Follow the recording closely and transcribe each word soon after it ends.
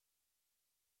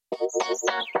Yeah.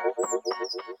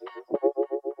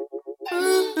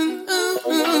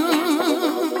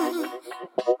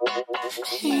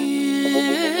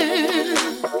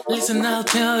 Listen, I'll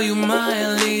tell you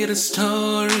my little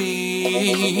story.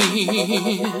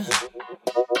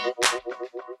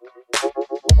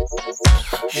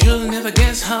 You'll never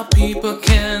guess how people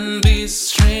can be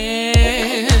strange.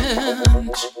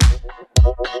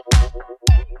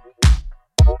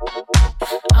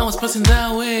 I was passing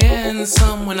that way and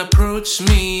someone approached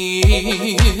me.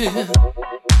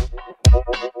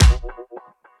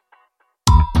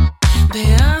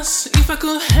 They asked if I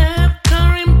could help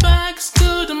carrying bags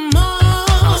to the mall.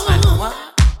 I was like, what?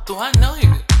 Do I know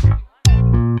you?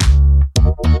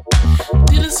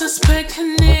 Didn't suspect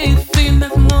anything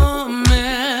that moment.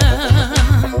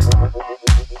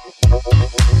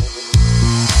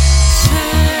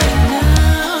 Fair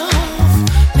enough,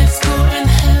 let's go and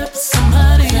help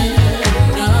somebody. Fair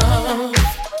enough,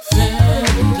 fair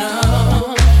enough,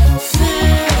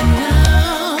 fair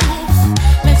enough.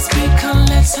 Let's be calm,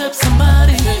 let's help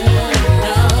somebody. Fair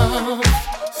enough,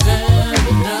 fair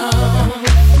enough.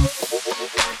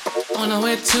 On our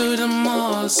way to the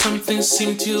mall, something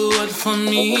seemed too odd for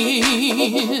me.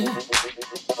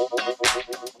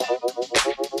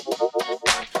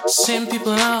 Same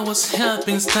people I was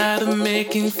helping started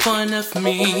making fun of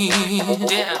me.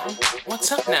 Damn,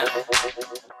 what's up now?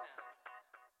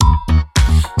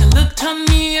 They looked at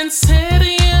me and said,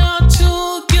 "You're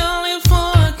too girly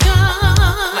for a guy."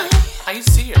 Like, are you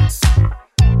serious?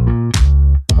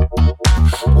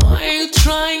 Why are you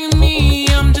trying